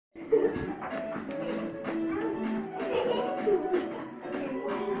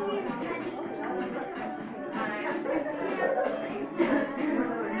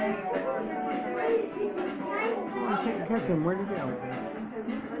Catch him, where'd he go?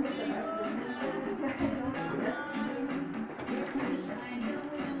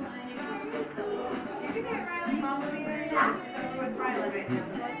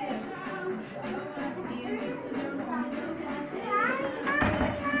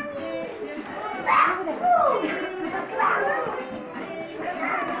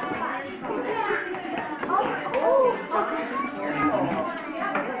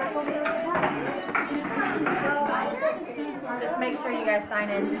 Just make sure you guys sign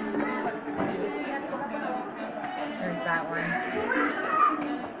in. There's that one.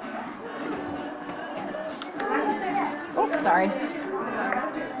 Oh, sorry.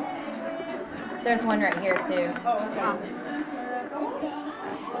 There's one right here too.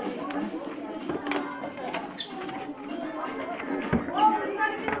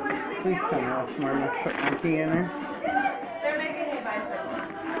 Please come out smart enough to put my key in there. They're making a bicycle.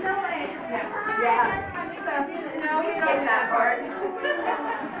 No way. Yeah. So, no, we skip that part.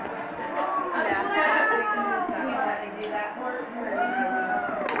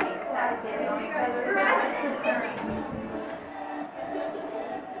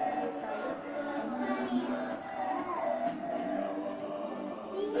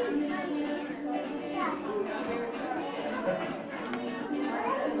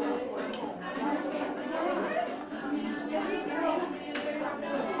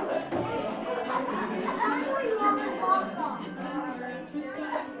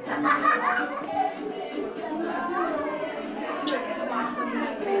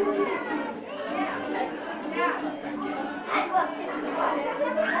 Yeah. We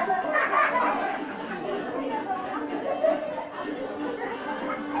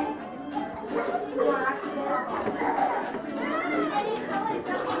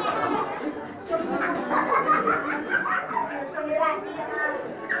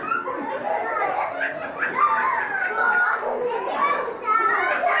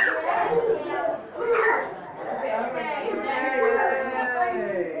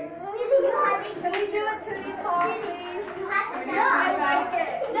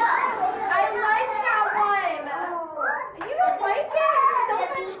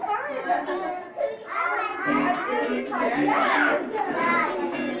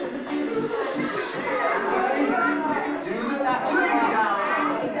do that part.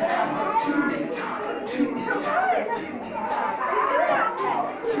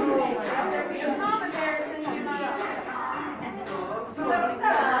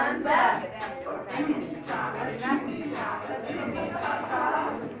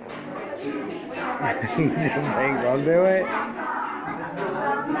 You just ain't gonna do it.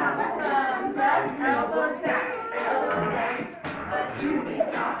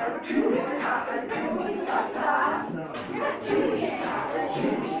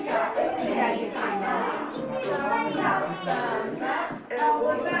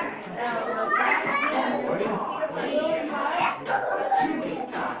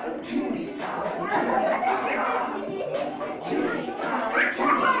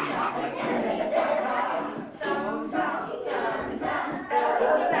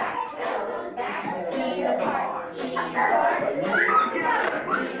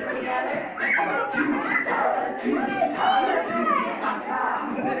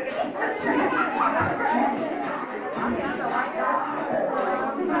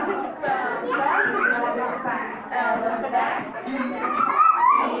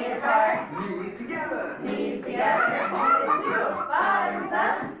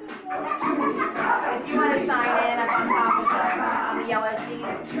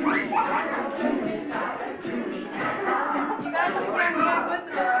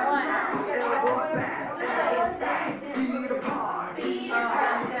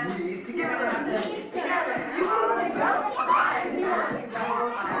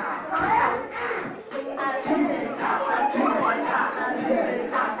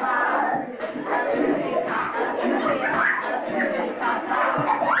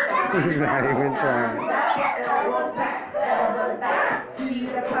 He's not even trying. Elbows back,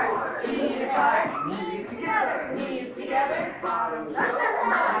 feet apart, knees together, bottoms up,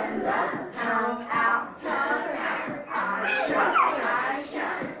 tongue out, tongue out, eyes shut,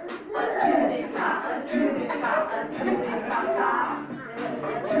 up to the top, up to the top, up to the top, top,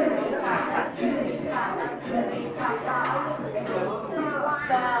 up to the top, up to the top, up to the top, top,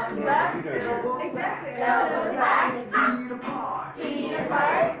 thumbs up, exactly, elbows back, feet apart,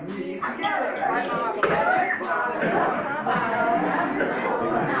 knees together.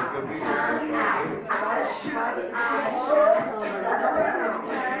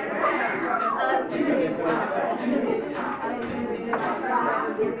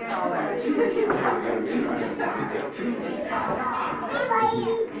 Miss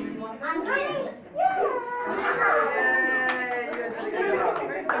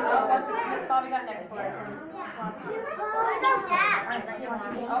Bobby got next for us.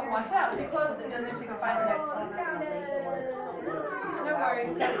 Oh, watch out. They closed it just so you can find the next one. No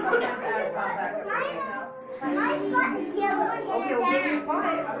worries. That's one has to add a spot back. Okay, we'll give you a spot.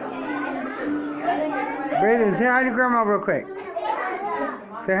 Brayden, say hi to Grandma real quick.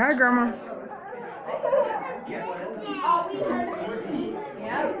 Say hi, Grandma.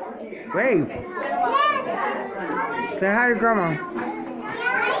 Wave. Say hi to Grandma.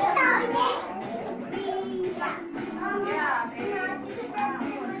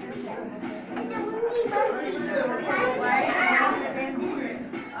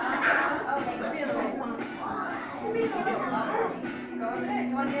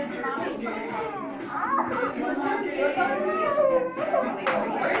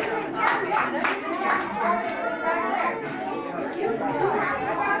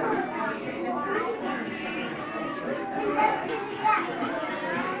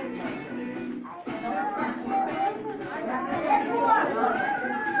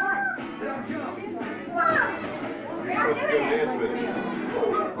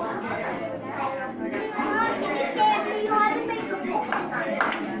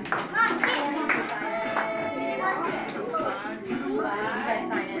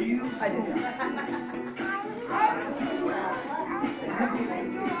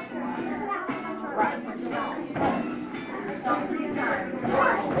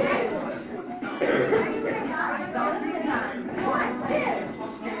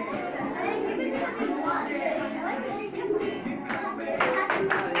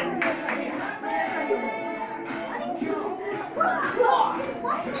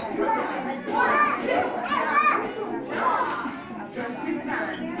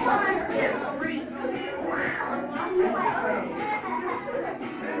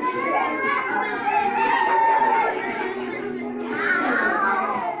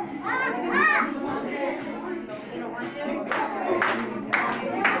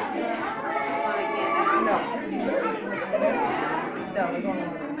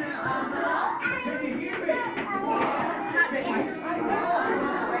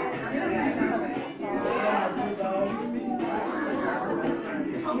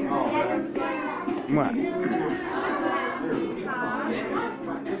 What?